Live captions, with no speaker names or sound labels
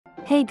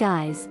Hey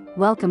guys,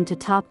 welcome to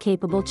Top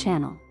Capable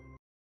channel.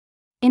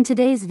 In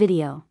today's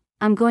video,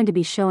 I'm going to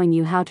be showing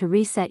you how to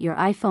reset your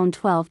iPhone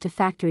 12 to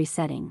factory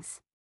settings.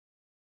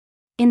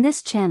 In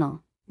this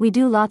channel, we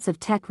do lots of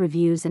tech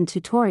reviews and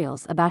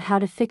tutorials about how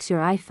to fix your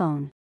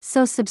iPhone,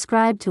 so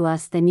subscribe to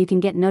us, then you can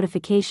get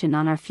notification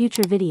on our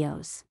future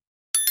videos.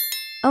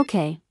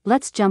 Okay,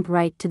 let's jump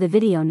right to the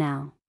video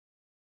now.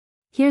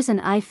 Here's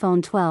an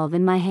iPhone 12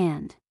 in my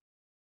hand.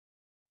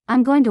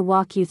 I'm going to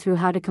walk you through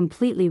how to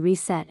completely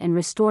reset and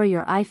restore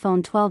your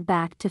iPhone 12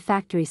 back to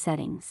factory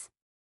settings.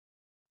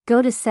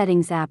 Go to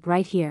Settings app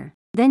right here,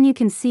 then you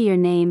can see your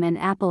name and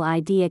Apple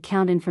ID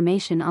account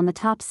information on the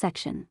top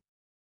section.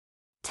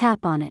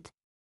 Tap on it.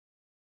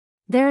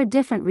 There are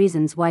different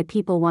reasons why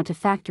people want to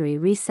factory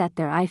reset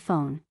their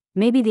iPhone.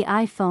 Maybe the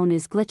iPhone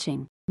is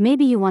glitching,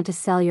 maybe you want to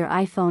sell your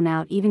iPhone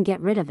out, even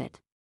get rid of it.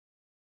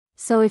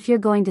 So if you're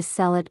going to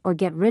sell it or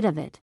get rid of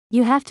it,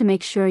 you have to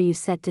make sure you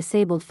set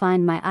disabled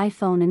Find My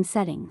iPhone in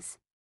settings.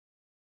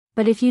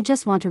 But if you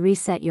just want to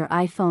reset your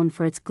iPhone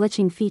for its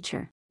glitching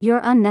feature, you're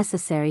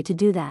unnecessary to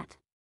do that.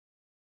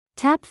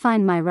 Tap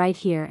Find My right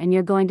here and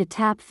you're going to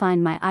tap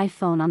Find My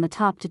iPhone on the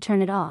top to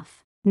turn it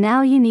off.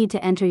 Now you need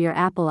to enter your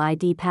Apple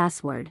ID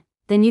password,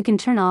 then you can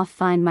turn off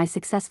Find My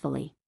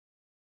successfully.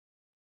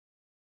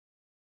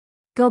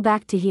 Go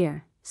back to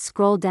here,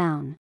 scroll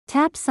down,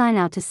 tap Sign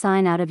Out to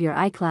sign out of your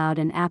iCloud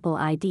and Apple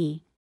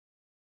ID.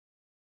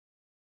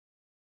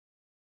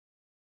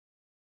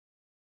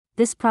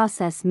 This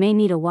process may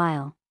need a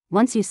while.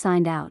 Once you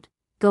signed out,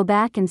 go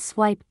back and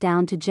swipe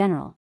down to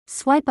General.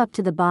 Swipe up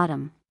to the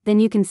bottom, then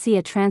you can see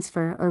a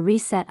Transfer or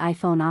Reset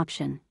iPhone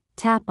option.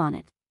 Tap on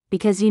it.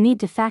 Because you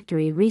need to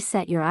factory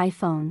reset your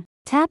iPhone,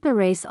 tap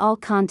Erase all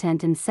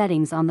content and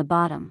settings on the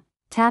bottom.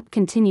 Tap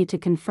Continue to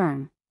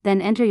confirm, then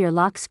enter your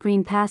lock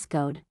screen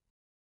passcode.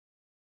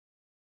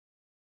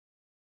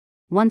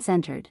 Once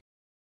entered,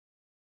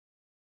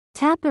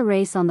 tap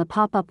Erase on the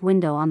pop-up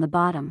window on the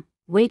bottom.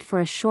 Wait for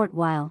a short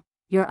while.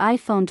 Your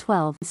iPhone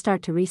 12 will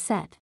start to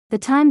reset. The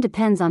time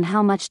depends on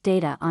how much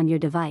data on your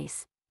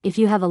device. If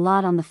you have a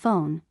lot on the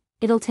phone,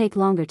 it'll take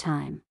longer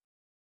time.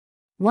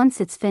 Once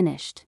it's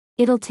finished,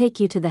 it'll take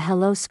you to the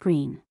Hello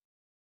screen.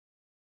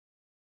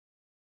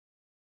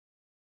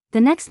 The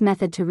next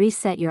method to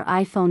reset your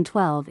iPhone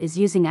 12 is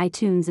using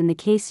iTunes in the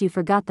case you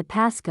forgot the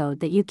passcode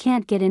that you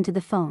can't get into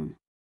the phone.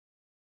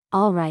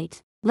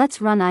 Alright,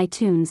 let's run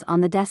iTunes on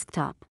the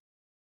desktop.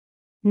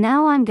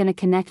 Now I'm gonna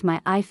connect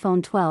my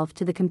iPhone 12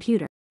 to the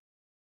computer.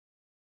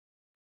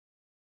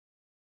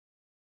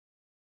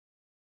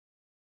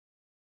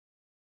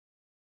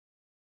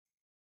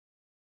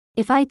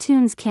 If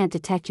iTunes can't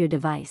detect your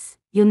device,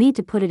 you'll need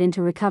to put it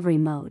into recovery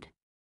mode.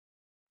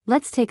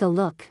 Let's take a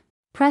look.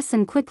 Press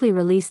and quickly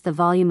release the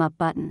volume up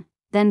button,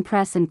 then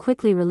press and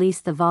quickly release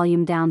the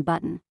volume down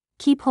button.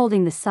 Keep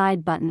holding the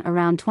side button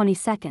around 20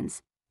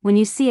 seconds. When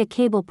you see a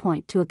cable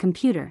point to a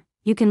computer,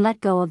 you can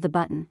let go of the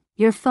button.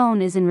 Your phone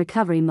is in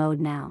recovery mode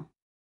now.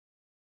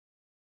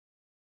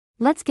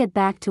 Let's get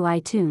back to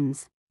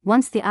iTunes.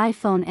 Once the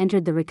iPhone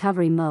entered the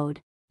recovery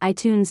mode,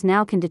 iTunes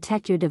now can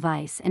detect your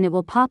device and it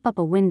will pop up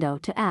a window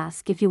to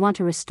ask if you want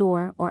to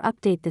restore or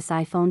update this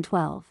iPhone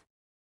 12.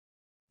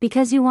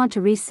 Because you want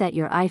to reset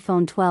your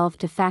iPhone 12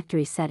 to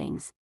factory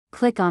settings,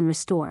 click on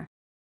Restore.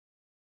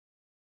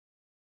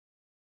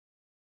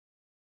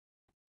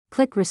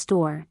 Click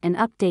Restore and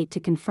Update to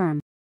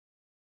confirm.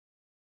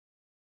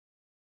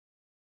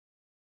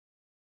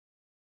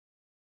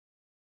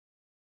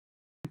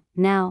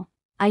 Now,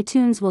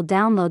 iTunes will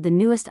download the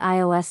newest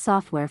iOS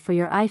software for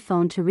your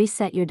iPhone to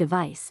reset your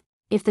device.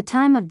 If the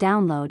time of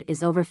download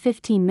is over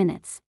 15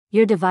 minutes,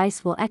 your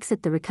device will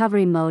exit the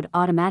recovery mode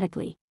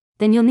automatically.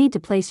 Then you'll need to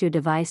place your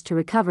device to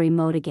recovery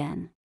mode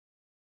again.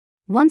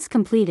 Once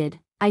completed,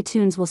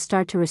 iTunes will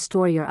start to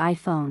restore your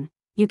iPhone.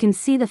 You can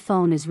see the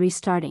phone is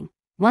restarting.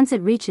 Once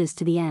it reaches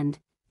to the end,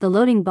 the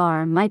loading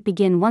bar might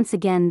begin once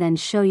again, then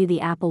show you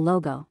the Apple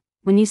logo.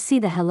 When you see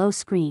the Hello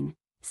screen,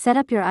 set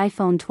up your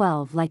iPhone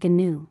 12 like a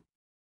new.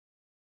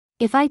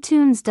 If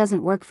iTunes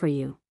doesn't work for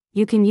you,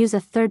 you can use a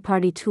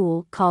third-party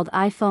tool called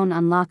iPhone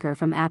Unlokcer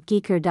from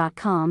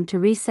appgeeker.com to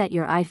reset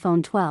your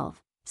iPhone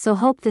 12. So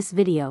hope this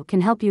video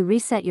can help you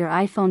reset your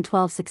iPhone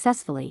 12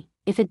 successfully.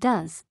 If it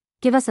does,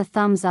 give us a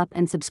thumbs up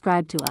and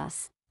subscribe to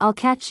us. I'll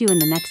catch you in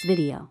the next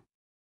video.